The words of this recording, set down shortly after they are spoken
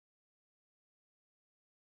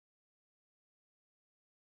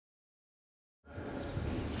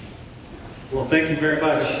Well, thank you very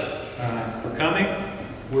much for coming.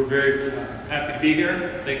 We're very happy to be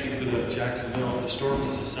here. Thank you for the Jacksonville Historical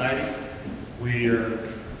Society. We are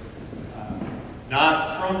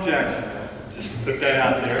not from Jacksonville, just to put that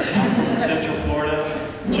out there. I'm from Central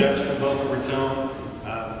Florida. Jeff's from Boca Raton.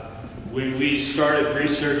 When we started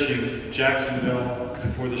researching Jacksonville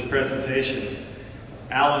for this presentation,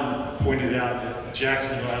 Alan pointed out that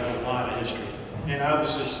Jacksonville has a lot of history. And I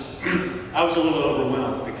was a little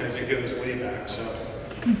overwhelmed because it goes way back.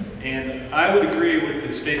 And I would agree with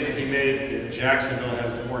the statement he made that Jacksonville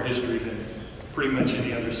has more history than pretty much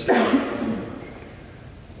any other city.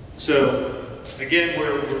 So, again,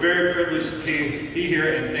 we're very privileged to be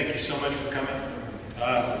here, and thank you so much for coming.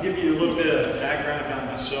 I'll give you a little bit of background about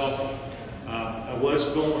myself. I was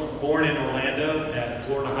born in Orlando at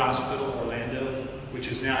Florida Hospital, Orlando, which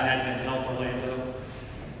is now Advent Health Orlando.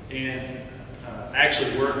 And I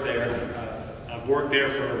actually worked there. I've worked there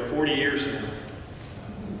for 40 years now.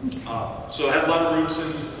 So I have a lot of roots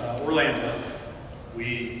in Orlando.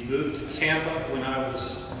 We moved to Tampa when I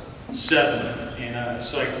was 7, and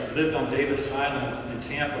so I lived on Davis Island in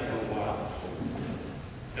Tampa for a while.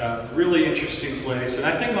 Really interesting place, and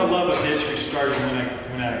I think my love of history started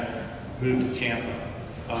when I moved to Tampa.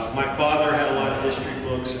 My father had a lot of history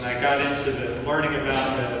books, and I got into learning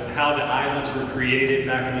about how the islands were created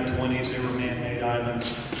back in the 20s. They were man-made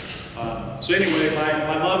islands. So anyway,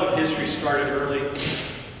 my love of history started early,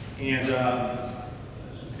 and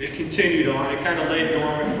it continued on. It kind of lay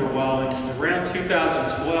dormant for a while. And around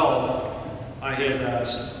 2012, I had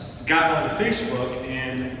gotten onto Facebook,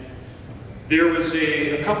 and there was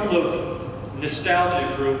a couple of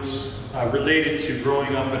nostalgia groups related to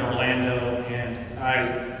growing up in Orlando, and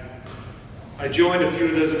I joined a few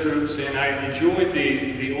of those groups, and I enjoyed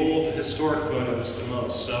the old historic photos the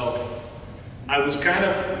most. So I was kind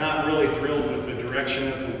of not really thrilled with the direction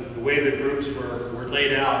of the way the groups were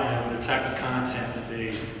laid out and the type of content that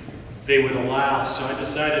they would allow. So I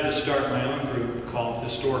decided to start my own group called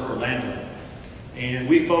Historic Orlando. And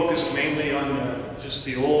we focused mainly on just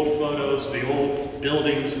the old photos, the old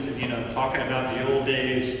buildings, you know, talking about the old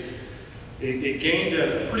days. It gained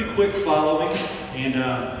a pretty quick following, and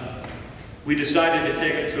we decided to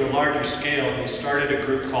take it to a larger scale. We started a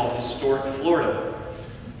group called Historic Florida.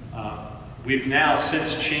 We've now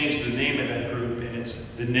since changed the name of that group, and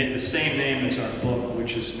it's the same name as our book,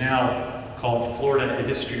 which is now called Florida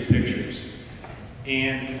History Pictures.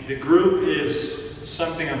 And the group is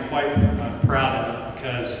something I'm quite proud of,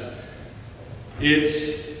 because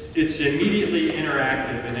it's immediately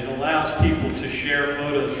interactive, and it allows people to share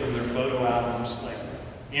photos from their photo albums like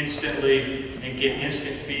instantly and get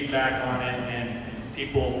instant feedback on it, and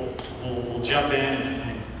people will jump in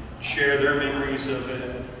and share their memories of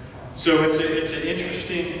it. So it's an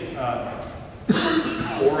interesting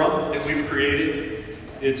forum that we've created.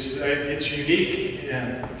 It's unique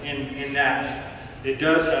in that it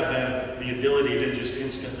does have the ability to just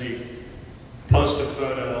instantly post a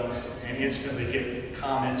photo and instantly get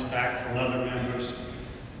comments back from other members.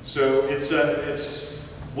 So it's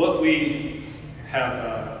what we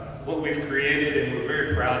have, what we've created, and we're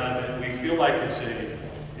very proud of it. We feel like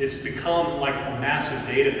it's become like a massive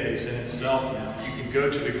database in itself now. You can go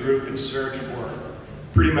to the group and search for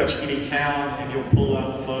pretty much any town, and you'll pull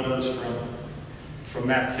up photos from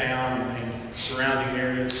that town and surrounding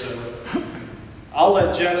areas. So I'll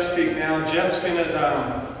let Jeff speak now. Jeff's going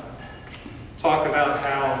to talk about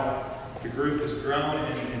how the group has grown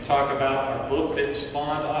and talk about our book that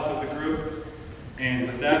spawned off of the group. And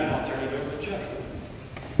with that, I'll turn it over to Jeff.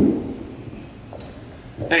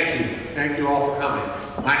 Thank you. Thank you all for coming.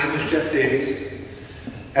 My name is Jeff Davies.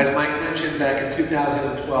 As Mike mentioned, back in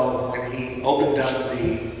 2012, when he opened up the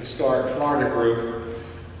Historic Florida group,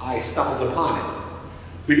 I stumbled upon it.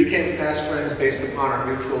 We became fast friends based upon our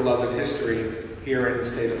mutual love of history here in the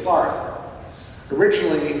state of Florida.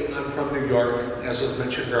 Originally, I'm from New York, as was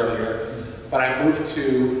mentioned earlier, but I moved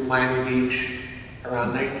to Miami Beach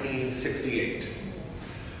around 1968.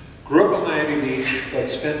 Grew up in Miami Beach, but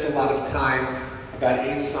spent a lot of time, about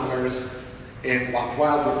 8 summers, in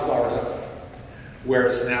Wildwood, Florida, where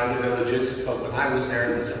it's now the Villages, but when I was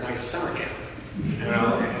there, it was a nice summer camp, you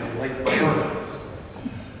know, and Lake Miami.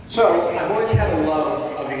 So I've always had a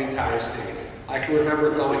love of the entire state. I can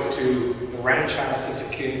remember going to the ranch house as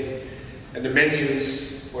a kid, and the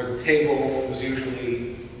menus or the table was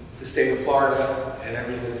usually the state of Florida and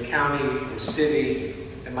every little county or city,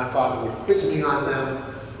 and my father would quiz me on them,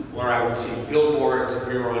 where I would see billboards if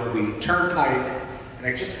we were on the turnpike, and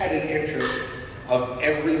I just had an interest of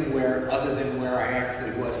everywhere other than where I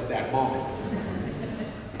actually was at that moment.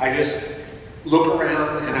 I just look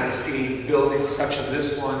around and I see buildings such as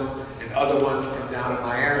this one and other ones from down in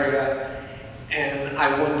my area, and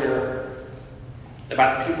I wonder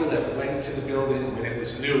about the people that went to the building when it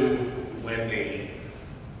was new, when they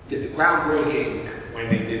did the groundbreaking, when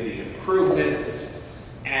they did the improvements,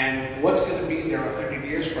 and what's going to be there 100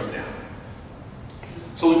 years from now.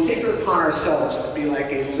 So we've taken it upon ourselves to be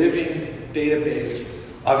like a living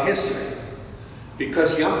database of history,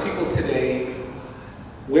 because young people today,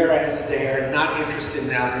 whereas they're not interested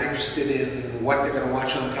now, they're interested in what they're going to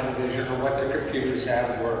watch on television or what their computers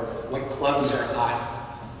have or what clubs are hot.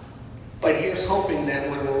 But here's hoping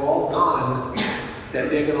that when we're all gone,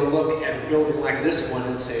 that they're going to look at a building like this one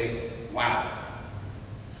and say, wow.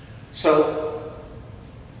 So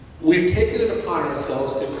we've taken it upon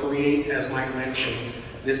ourselves to create, as Mike mentioned,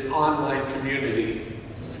 this online community.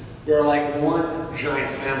 We're like one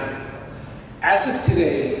giant family. As of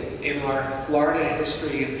today, in our Florida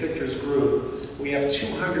History and Pictures group, we have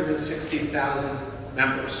 260,000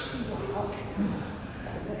 members.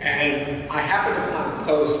 And I happened upon a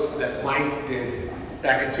post that Mike did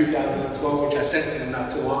back in 2012, which I sent to him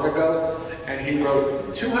not too long ago, and he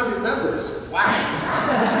wrote, 200 members, wow.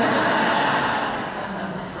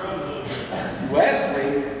 Last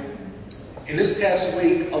week, in this past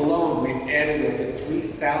week alone, we've added over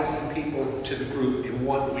 3,000 people to the group in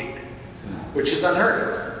 1 week, which is unheard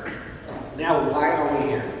of. Now, why are we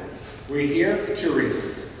here? We're here for two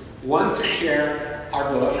reasons. One, to share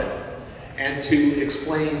our book and to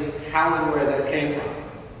explain how and where that came from.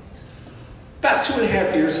 About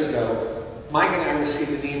 2.5 years ago, Mike and I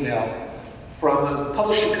received an email from a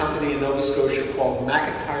publishing company in Nova Scotia called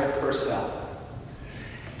McIntyre Purcell.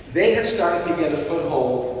 They had started to get a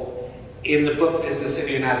foothold in the book business in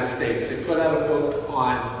the United States. They put out a book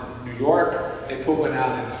on New York, they put one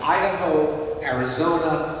out in Idaho,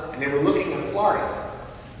 Arizona, and they were looking at Florida.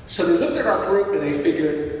 So they looked at our group and they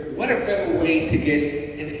figured, what a better way to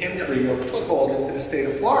get an entry or foothold into the state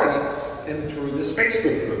of Florida than through this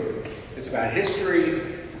Facebook group. It's about history,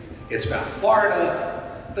 it's about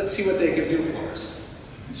Florida, let's see what they can do for us.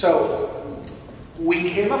 So we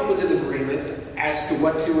came up with an agreement as to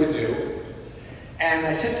what to do, and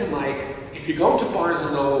I said to Mike, if you go to Barnes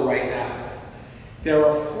 & Noble right now, there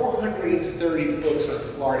are 430 books on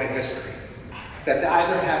Florida history that they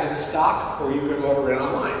either have in stock or you can order it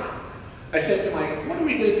online. I said to Mike, what are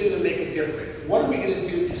we going to do to make it different? What are we going to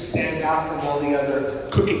do to stand out from all the other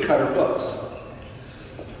cookie-cutter books?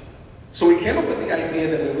 So we came up with the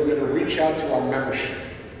idea that we were going to reach out to our membership,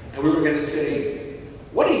 and we were going to say,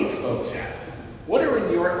 what do you folks have? What are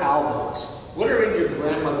in your albums? What are in your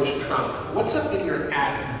grandmother's trunk? What's up in your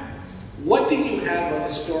attic? What do you have of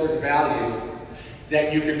historic value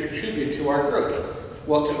that you can contribute to our group?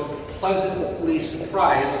 Well, to pleasantly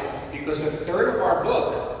surprise, because 1/3 of our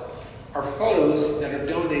book are photos that are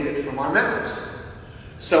donated from our members.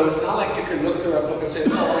 So it's not like you can look through our book and say,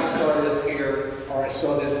 oh, I saw this here, or I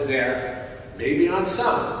saw this there. Maybe on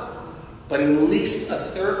some, but at least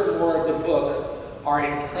 1/3 or more of the book are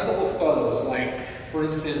incredible photos. Like, for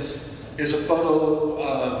instance, there's a photo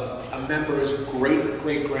of a member's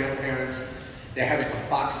great-great-grandparents. They're having a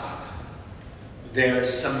fox hunt.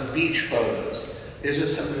 There's some beach photos. There's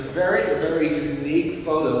just some very, very unique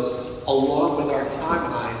photos along with our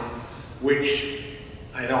timeline, which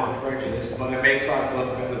I know I'm prejudiced, but it makes our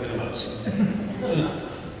book better than most.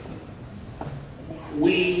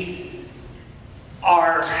 We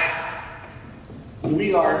are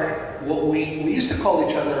what we used to call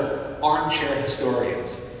each other armchair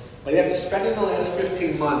historians. But after spending the last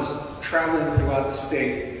 15 months traveling throughout the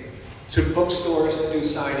state to bookstores to do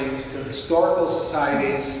signings, to historical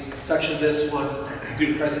societies such as this one to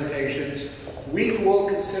do presentations, we will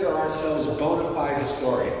consider ourselves bona fide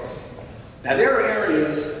historians. Now, there are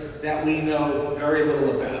areas that we know very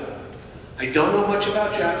little about. I don't know much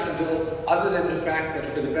about Jacksonville other than the fact that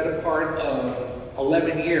for the better part of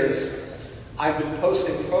 11 years, I've been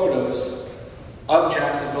posting photos of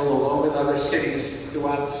Jacksonville along with other cities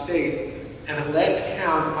throughout the state, and at last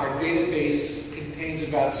count, our database contains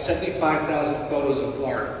about 75,000 photos of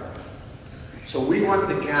Florida. So we run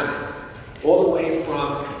the gamut, all the way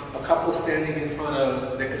from a couple standing in front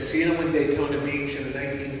of the casino in Daytona Beach in the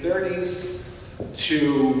 1930s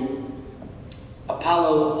to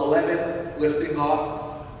Apollo 11 lifting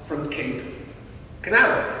off from Cape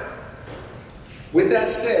Canaveral. With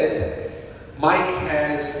that said, Mike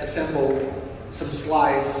has assembled some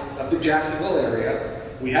slides of the Jacksonville area.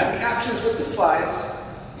 We have captions with the slides,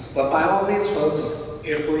 but by all means, folks,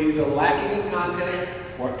 if we're either lacking in content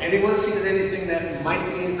or anyone sees anything that might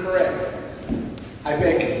be incorrect, I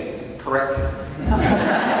beg you, correct it.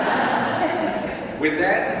 With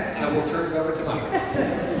that, I will turn it over to Mike.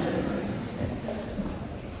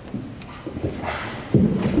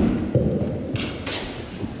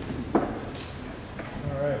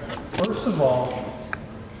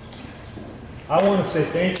 I want to say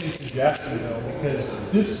thank you to Jacksonville, because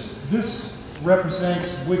this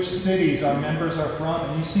represents which cities our members are from,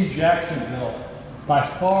 and you see Jacksonville by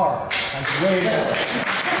far as way more.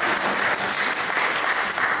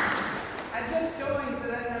 I'm just going, so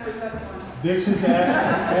that number's up one. This is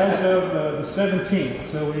as of the 17th,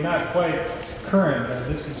 so we're not quite current.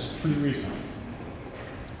 This is pretty recent.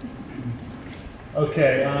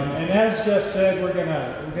 Okay, and as Jeff said, we're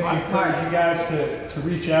gonna encourage you guys to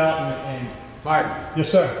reach out and Mike,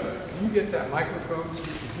 yes, sir. can you get that microphone so you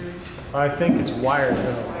can hear? I think it's wired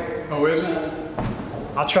though. Oh, is it?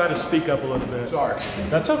 I'll try to speak up a little bit. Sorry.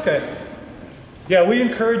 That's okay. Yeah, we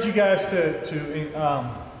encourage you guys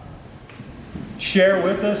to share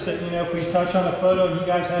with us. That, if we touch on a photo and you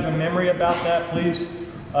guys have a memory about that, please,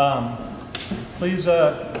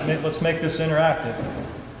 let's make this interactive.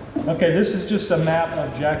 Okay, this is just a map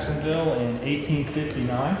of Jacksonville in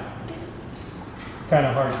 1859. Kind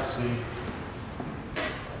of hard to see.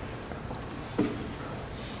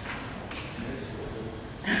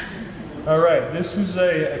 All right, this is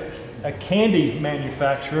a candy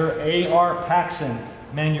manufacturer, A.R. Paxson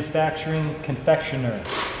Manufacturing Confectioner.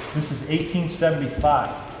 This is 1875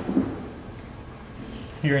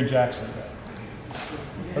 here in Jacksonville.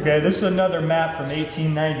 Okay, this is another map from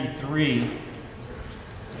 1893.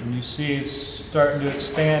 And you see it's starting to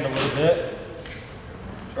expand a little bit.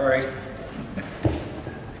 All right.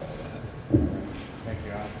 Thank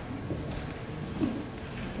you, Al.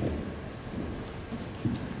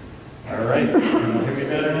 All right, can you hear me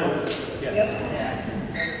better now?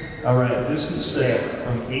 Yes. All right, this is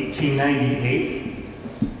from 1898.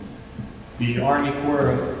 The Army Corps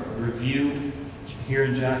of Review here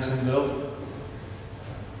in Jacksonville.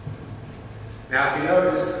 Now, if you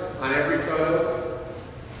notice, on every photo,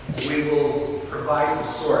 we will provide the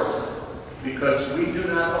source, because we do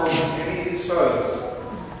not own any of these photos.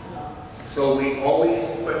 So we always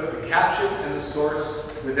put the caption and the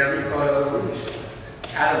source with every photo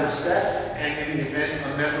out of respect, and in the event a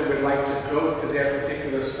member would like to go to their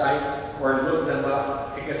particular site or look them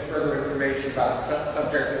up to get further information about the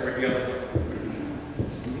subject that we're dealing with.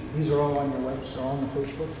 These are all on your website, or on the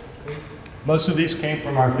Facebook page? Most of these came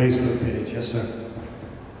from our Facebook page, yes sir.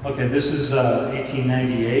 Okay, this is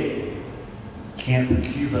 1898, Camp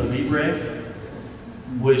Cuba Libre,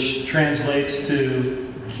 which translates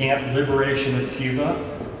to Camp Liberation of Cuba.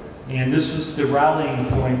 And this was the rallying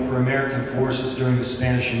point for American forces during the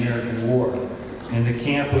Spanish-American War. And the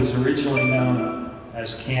camp was originally known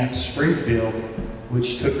as Camp Springfield,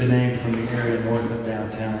 which took the name from the area north of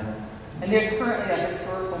downtown. And there's currently a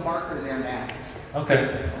historical marker there now.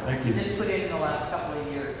 Okay, thank you. Just put it in the last couple of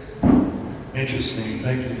years. Interesting,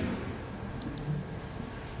 thank you.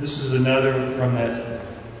 This is another from that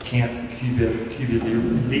Camp Cuba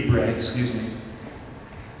Libre, excuse me.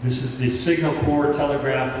 This is the Signal Corps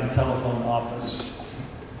Telegraph and Telephone Office.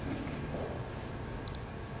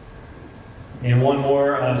 And one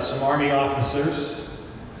more, some Army officers.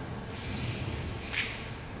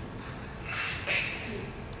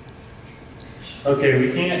 Okay,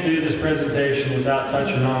 we can't do this presentation without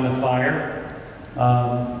touching on the fire.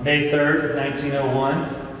 May 3rd,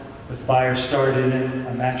 1901, the fire started in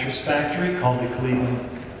a mattress factory called the Cleveland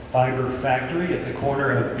Fiber Factory at the corner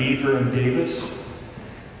of Beaver and Davis.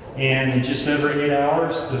 And in just over 8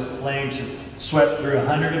 hours, the flames swept through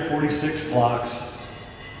 146 blocks,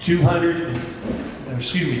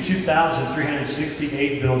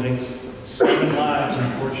 2,368 buildings, 7 lives,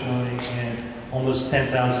 unfortunately, and almost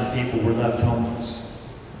 10,000 people were left homeless.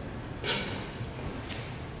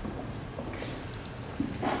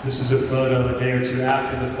 This is a photo a day or two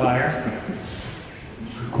after the fire,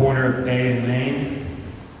 the corner of Bay and Main.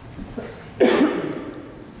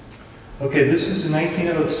 Okay, this is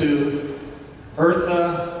 1902.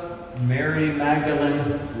 Eartha Mary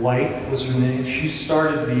Magdalene White was her name. She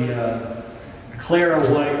started the Clara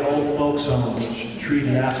White Old Folks Home, which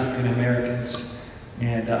treated African Americans,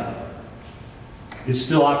 and is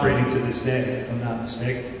still operating to this day, if I'm not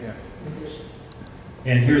mistaken. Yeah.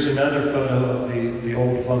 And here's another photo of the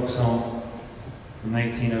Old Folks Home from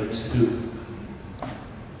 1902.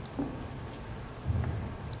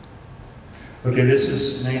 Okay, this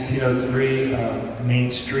is 1903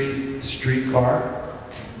 Main Street streetcar.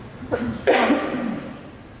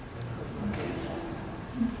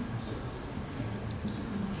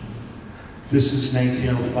 This is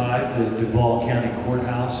 1905, the Duval County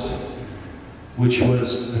Courthouse, which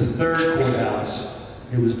was the third courthouse.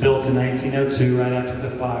 It was built in 1902, right after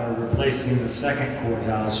the fire, replacing the second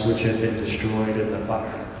courthouse, which had been destroyed in the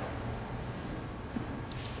fire.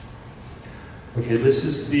 Okay, this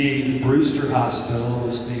is the Brewster Hospital. It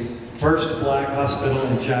was the first black hospital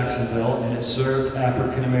in Jacksonville, and it served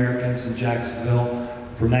African Americans in Jacksonville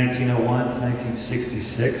from 1901 to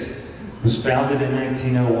 1966. It was founded in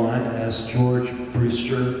 1901 as the George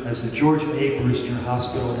A. Brewster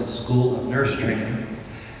Hospital and School of Nurse Training,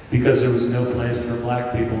 because there was no place for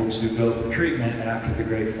black people to go for treatment after the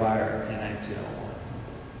Great Fire in 1901.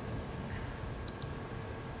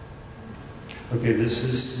 Okay, this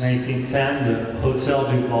is 1910, the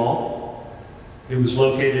Hotel Duval. It was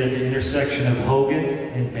located at the intersection of Hogan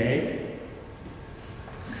and Bay.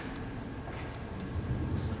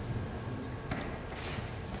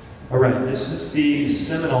 All right, this is the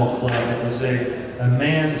Seminole Club. It was a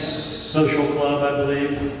men's social club, I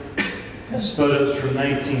believe. This photo's from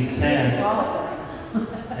 1910.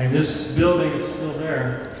 And this building is still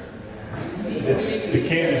there. It's the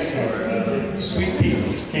candy store, Sweet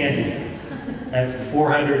Pete's Candy, at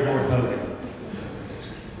 400 North Hogan.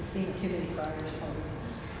 Seen too many fires.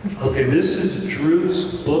 Okay, this is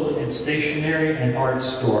Drew's Book and Stationery and Art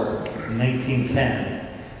Store in 1910.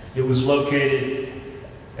 It was located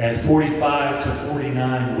at 45 to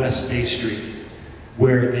 49 West Bay Street,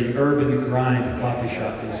 where the Urban Grind coffee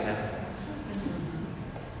shop is now.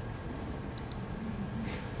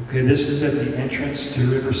 Okay, this is at the entrance to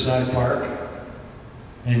Riverside Park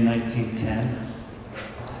in 1910.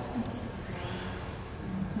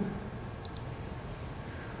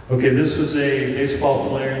 Okay, this was a baseball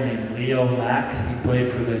player named Leo Mack. He played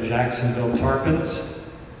for the Jacksonville Tarpons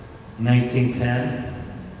in 1910.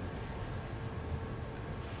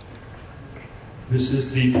 This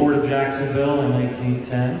is the Port of Jacksonville in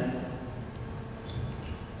 1910.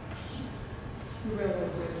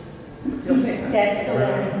 That's still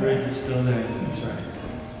there. Bridge is still there, that's right.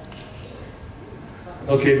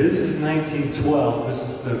 Okay, this is 1912. This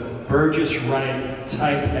is the Burgess Wright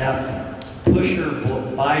Type F pusher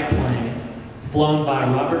biplane flown by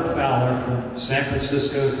Robert Fowler from San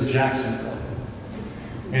Francisco to Jacksonville.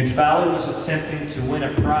 And Fowler was attempting to win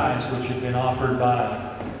a prize which had been offered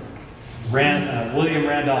by William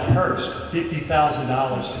Randolph Hearst,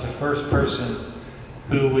 $50,000 to the first person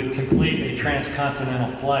who would complete a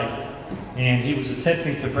transcontinental flight. And he was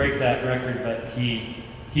attempting to break that record, but he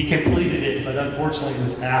completed it, but unfortunately it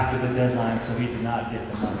was after the deadline, so he did not get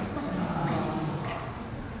the money.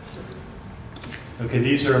 Okay,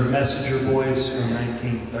 these are Messenger Boys from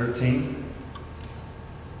 1913.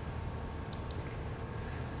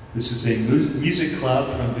 This is a music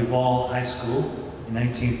club from Duval High School in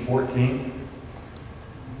 1914.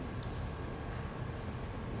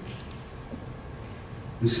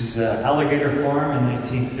 This is Alligator Farm in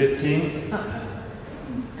 1915.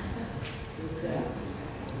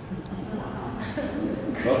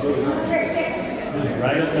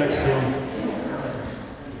 Right up next to him.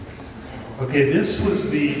 Okay, this was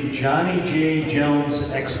the Johnny J.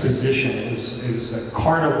 Jones Exposition. It was a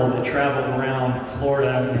carnival that traveled around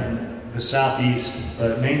Florida and the Southeast,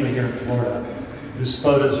 but mainly here in Florida. This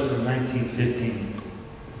photo's from 1915.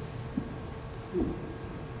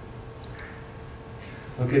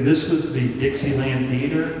 Okay, this was the Dixieland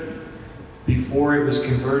Theater before it was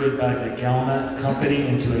converted by the Galma Company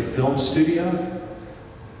into a film studio.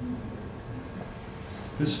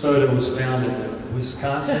 This photo was found at the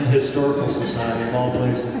Wisconsin Historical Society, of all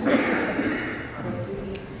places.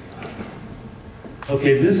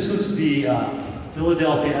 Okay, this was the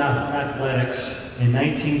Philadelphia Athletics in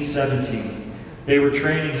 1917. They were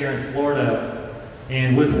training here in Florida,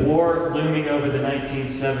 and with war looming over the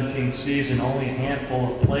 1917 season, only a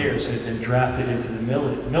handful of players had been drafted into the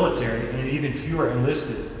military, and even fewer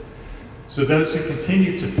enlisted. So those who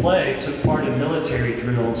continued to play took part in military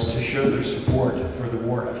drills to show their support for the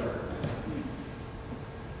war effort.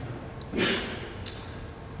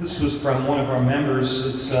 This was from one of our members.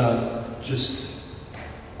 It's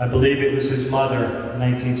I believe it was his mother in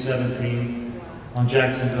 1917 on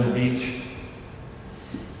Jacksonville Beach.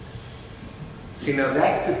 See, now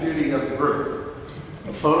that's the beauty of the group.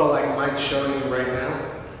 A photo like Mike's showing you right now,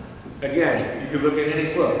 again, you could look at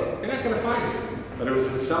any book. You're not going to find it. But it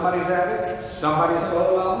was in somebody's attic, somebody's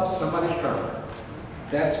solo album, somebody's drum.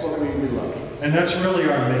 That's what we love. And that's really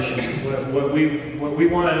our mission. What we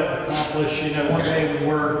want to accomplish, you know, one day when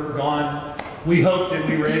we're gone, we hope that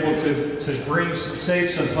we were able to save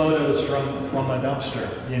some photos from a dumpster,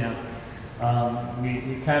 you know.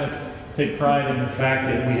 We kind of take pride in the fact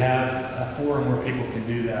that we have a forum where people can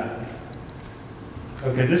do that.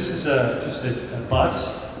 Okay, this is just a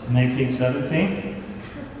bus in 1917.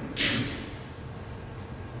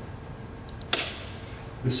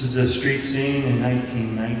 This is a street scene in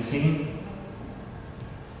 1919.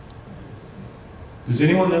 Does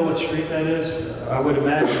anyone know what street that is? I would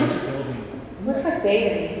imagine it's building. Looks like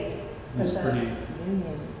Bailey. It's But, pretty,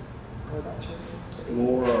 Union, where that church is.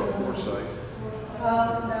 Laura Forsyth.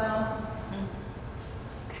 No.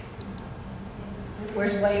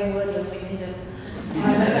 Where's Wayne Wood when we need him?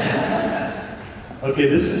 okay,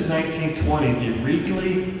 this is 1920. The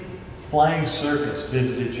Wrigley Flying Circus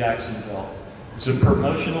visited Jacksonville. It's a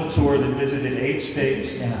promotional tour that visited 8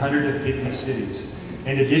 states and 150 cities.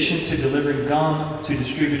 In addition to delivering gum to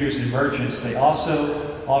distributors and merchants, they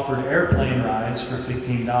also offered airplane rides for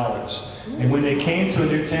 $15. And when they came to a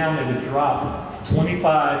new town, they would drop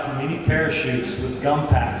 25 mini parachutes with gum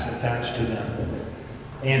packs attached to them.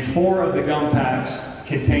 And 4 of the gum packs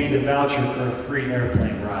contained a voucher for a free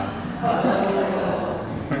airplane ride.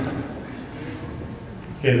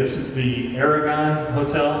 Okay, this is the Aragon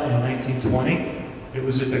Hotel in 1920. It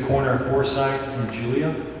was at the corner of Forsyth and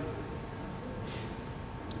Julia.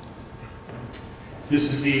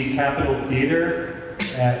 This is the Capitol Theater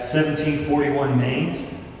at 1741 Main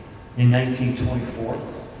in 1924.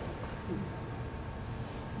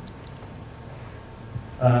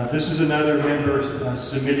 This is another member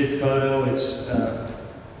submitted photo. It's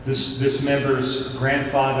this member's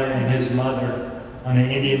grandfather and his mother on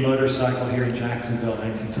an Indian motorcycle here in Jacksonville,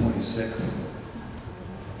 1926.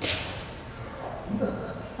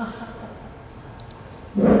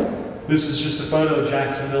 This is just a photo of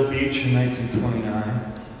Jacksonville Beach in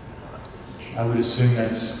 1929. I would assume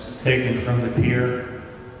that's taken from the pier,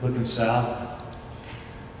 looking south.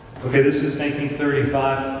 Okay, this is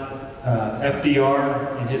 1935.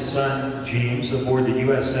 FDR and his son James aboard the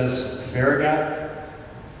USS Farragut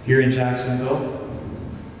here in Jacksonville.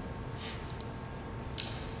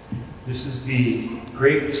 This is the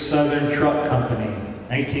Great Southern Truck Company,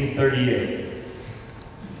 1938.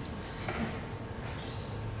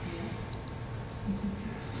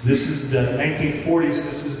 This is the 1940s.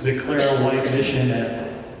 This is the Clara White Mission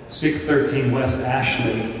at 613 West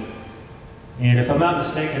Ashley. And if I'm not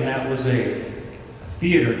mistaken, that was a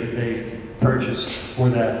theater that they purchased for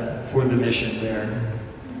the mission there.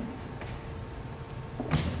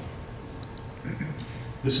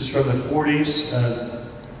 This is from the 40s.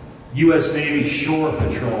 U.S. Navy Shore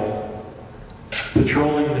Patrol,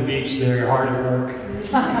 patrolling the beach there, hard at work,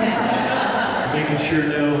 making sure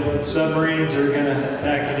no submarines are going to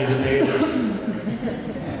attack any of the bathers.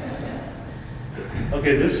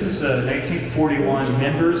 Okay, this is 1941,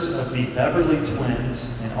 members of the Beverly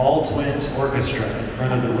Twins and All Twins Orchestra in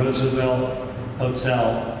front of the Roosevelt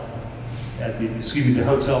Hotel, the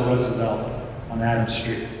Hotel Roosevelt on Adams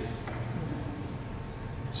Street.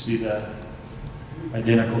 See the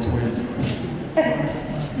identical twins.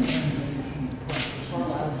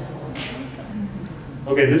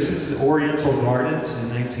 Okay, this is Oriental Gardens in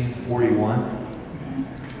 1941.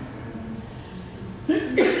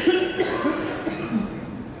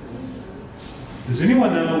 Does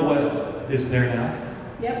anyone know what is there now?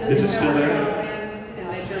 Yep. Is it still there? And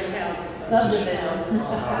they build houses. Subdivision.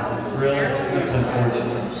 Really? That's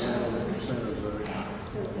unfortunate.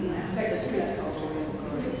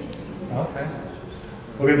 Okay.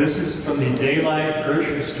 Okay, this is from the Daylight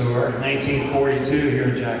Grocery Store in 1942 here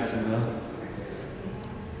in Jacksonville.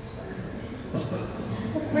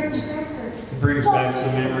 It brings back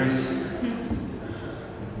some memories.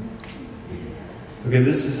 Okay,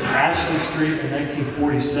 this is Ashley Street in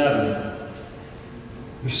 1947.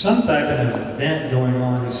 There's some type of an event going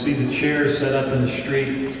on. You see the chairs set up in the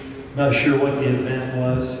street. Not sure what the event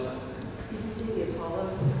was. You can see the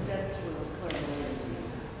Apollo, that's where Clara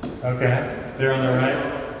is. Okay, there on the right.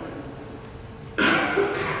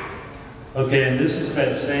 Okay, and this is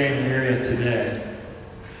that same area today.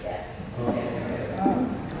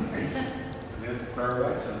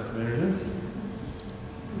 There it is.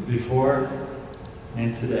 Before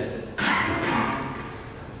and today.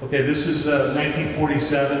 Okay, this is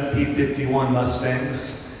 1947 P-51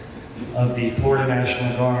 Mustangs of the Florida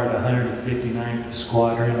National Guard, 159th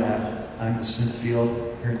Squadron at Imeson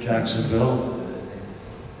Field here in Jacksonville.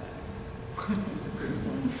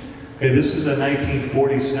 Okay, this is a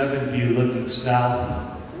 1947 view looking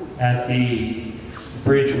south at the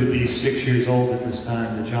bridge would be 6 years old at this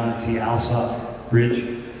time, the John T. Alsop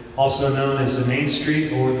Bridge, also known as the Main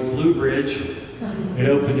Street or the Blue Bridge. It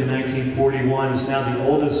opened in 1941. It's now the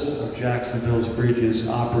oldest of Jacksonville's bridges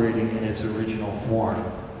operating in its original form.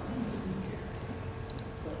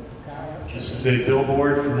 This is a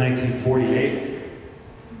billboard from 1948.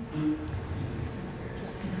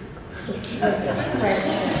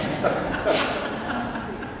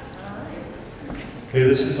 Okay,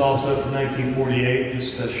 this is also from 1948,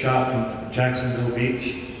 just a shot from Jacksonville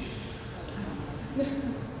Beach.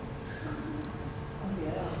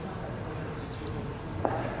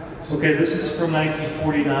 Okay, Okay, this is from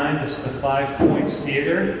 1949. This is the Five Points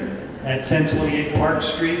Theater at 1028 Park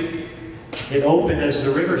Street. It opened as the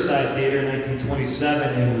Riverside Theater in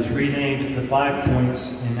 1927 and was renamed the Five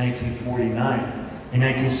Points in 1949. In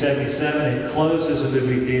 1977, it closed as a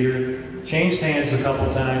movie theater, changed hands a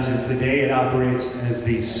couple times, and today it operates as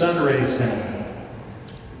the Sunray Cinema.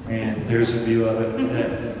 And there's a view of it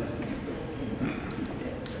today.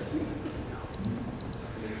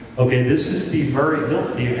 Okay, this is the Murray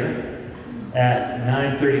Hill Theater at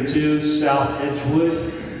 932 South Edgewood.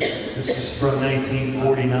 This is from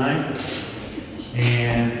 1949,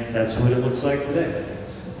 and that's what it looks like today.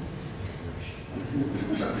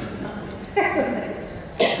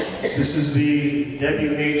 This is the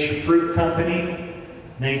W.H. Fruit Company,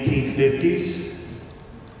 1950s.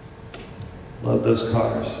 Love those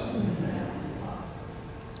cars.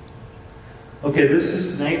 Okay, this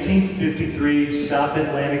is 1953 South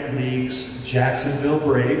Atlantic League's Jacksonville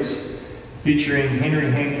Braves, featuring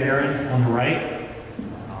Henry Hank Aaron on the right.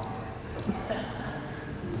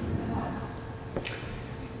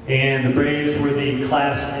 And the Braves were the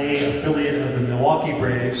Class A affiliate of the Milwaukee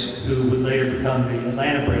Braves, who would later become the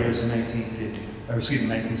Atlanta Braves in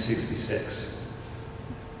 1966.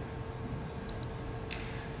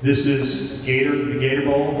 This is the Gator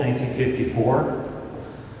Bowl, 1954.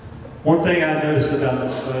 One thing I noticed about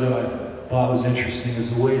this photo I thought was interesting is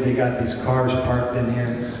the way they got these cars parked in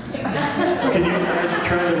here. Can you imagine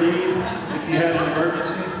trying to leave if you had an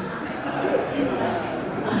emergency?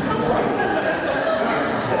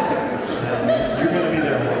 You're going to be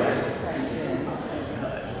there one day.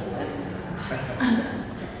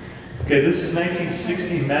 Okay, this is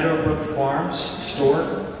 1960 Meadowbrook Farms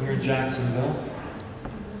store here in Jacksonville.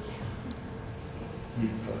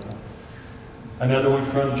 Another one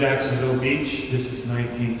from Jacksonville Beach. This is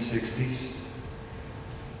 1960s.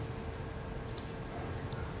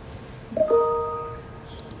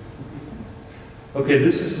 Okay,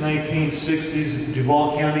 this is 1960s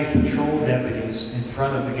Duval County Patrol deputies in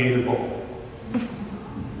front of the Gator Bowl.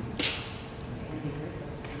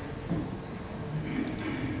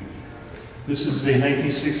 This is the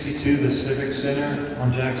 1962 the Civic Center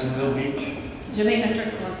on Jacksonville Beach. Jimi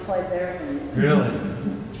Hendrix once played there. Really?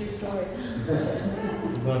 True story.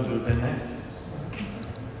 I'd love to have been there.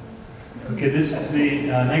 Okay, this is the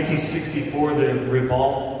 1964 the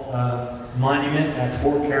Ribault Monument at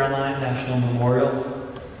Fort Caroline National Memorial.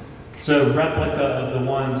 It's a replica of the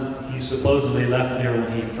one he supposedly left there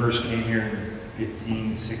when he first came here in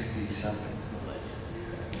 1560 something.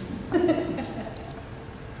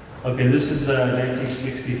 Okay, this is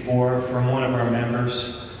 1964 from one of our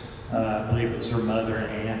members. I believe it was her mother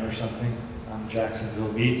and aunt or something on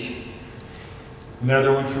Jacksonville Beach.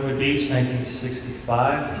 Another one from the beach,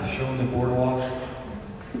 1965, showing the boardwalk.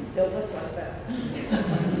 Still looks like that.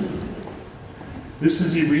 This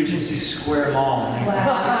is the Regency Square Mall,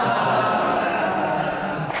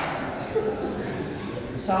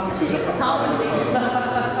 1965. Tom.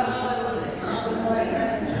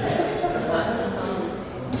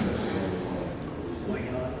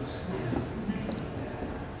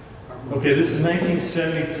 Okay, this is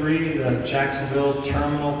 1973, the Jacksonville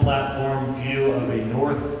Terminal Platform view of a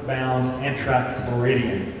northbound Amtrak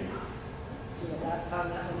Floridian. The last time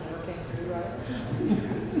that one ever came through, right?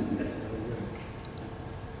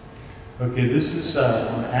 Okay, this is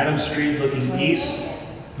on Adams Street looking east.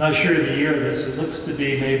 Not sure of the year of this. It looks to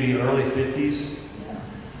be maybe early 50s.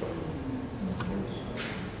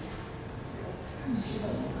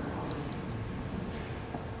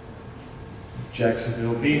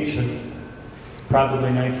 Jacksonville Beach, and probably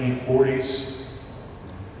 1940s,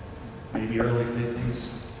 maybe early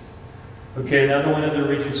 50s. Okay, another one of the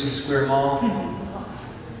Regency Square Mall.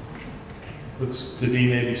 Looks to be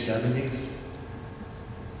maybe 70s.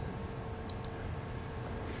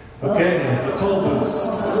 Okay, the toll booths.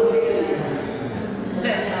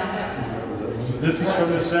 This is from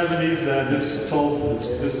the 70s. This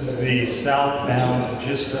is the southbound,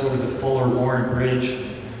 just over the Fuller Warren Bridge.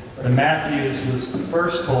 The Matthews was the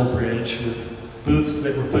first toll bridge with booths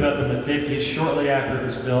that were put up in the 50s shortly after it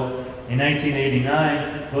was built. In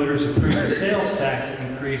 1989, voters approved a sales tax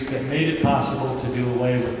increase that made it possible to do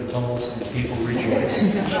away with the tolls, and people rejoice.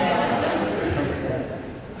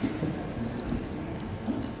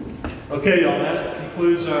 Okay, y'all, that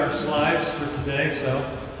concludes our slides for today. So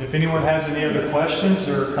if anyone has any other questions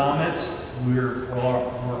or comments, we're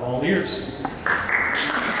all ears.